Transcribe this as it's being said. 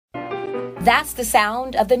That's the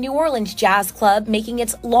sound of the New Orleans Jazz Club making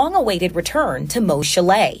its long-awaited return to Moe's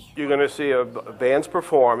Chalet. You're going to see a band's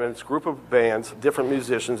performance, group of bands, different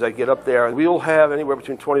musicians that get up there. We will have anywhere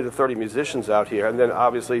between 20 to 30 musicians out here, and then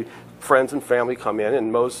obviously friends and family come in,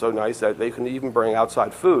 and Moe's so nice that they can even bring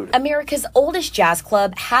outside food. America's oldest jazz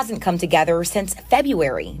club hasn't come together since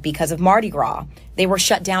February because of Mardi Gras. They were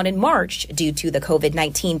shut down in March due to the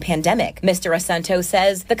COVID-19 pandemic. Mr. Assunto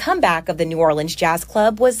says the comeback of the New Orleans Jazz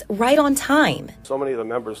Club was right on time. So many of the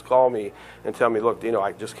members call me and tell me, look,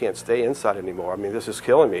 I just can't stay inside anymore. I mean, this is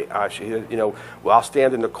killing me. I'll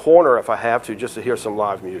stand in the corner if I have to just to hear some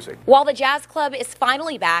live music. While the Jazz Club is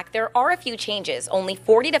finally back, there are a few changes. Only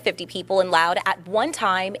 40 to 50 people allowed at one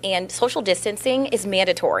time, and social distancing is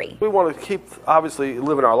mandatory. We want to keep, obviously,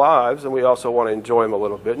 living our lives, and we also want to enjoy them a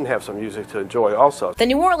little bit and have some music to enjoy also. The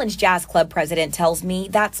New Orleans Jazz Club president tells me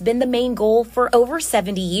that's been the main goal for over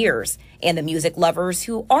 70 years, and the music lovers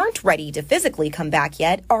who aren't ready to physically come back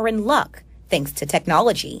yet are in luck, thanks to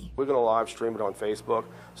technology. We're going to live stream it on Facebook,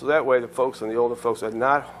 so that way the folks and the older folks that are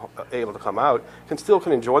not able to come out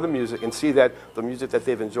can enjoy the music and see that the music that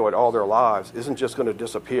they've enjoyed all their lives isn't just going to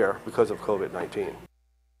disappear because of COVID-19.